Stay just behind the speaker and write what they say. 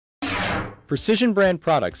Precision Brand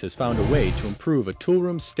Products has found a way to improve a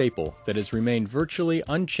toolroom staple that has remained virtually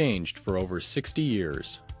unchanged for over 60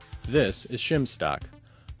 years. This is Shim stock,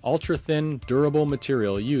 ultra-thin, durable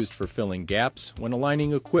material used for filling gaps when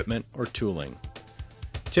aligning equipment or tooling.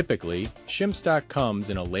 Typically, Shim stock comes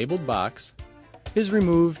in a labeled box, is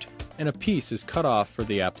removed, and a piece is cut off for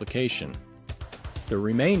the application. The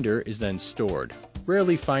remainder is then stored,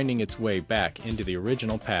 rarely finding its way back into the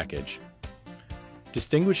original package.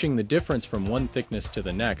 Distinguishing the difference from one thickness to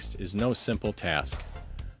the next is no simple task.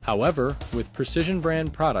 However, with Precision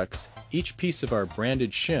Brand Products, each piece of our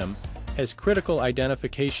branded shim has critical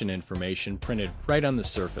identification information printed right on the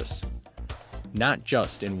surface. Not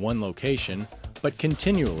just in one location, but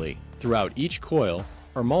continually throughout each coil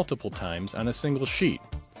or multiple times on a single sheet.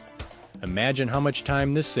 Imagine how much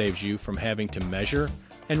time this saves you from having to measure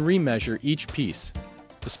and remeasure each piece,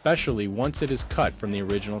 especially once it is cut from the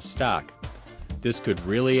original stock. This could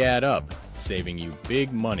really add up, saving you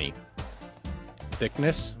big money.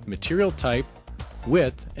 Thickness, material type,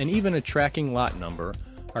 width, and even a tracking lot number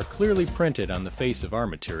are clearly printed on the face of our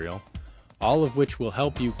material, all of which will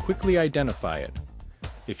help you quickly identify it.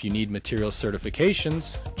 If you need material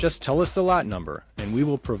certifications, just tell us the lot number and we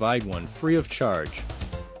will provide one free of charge.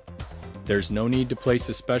 There's no need to place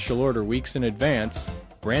a special order weeks in advance.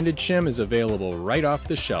 Branded shim is available right off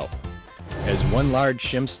the shelf. As one large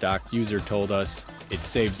shim stock user told us, it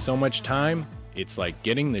saves so much time, it's like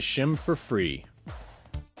getting the shim for free.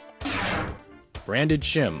 Branded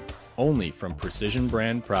shim, only from Precision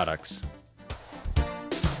Brand Products.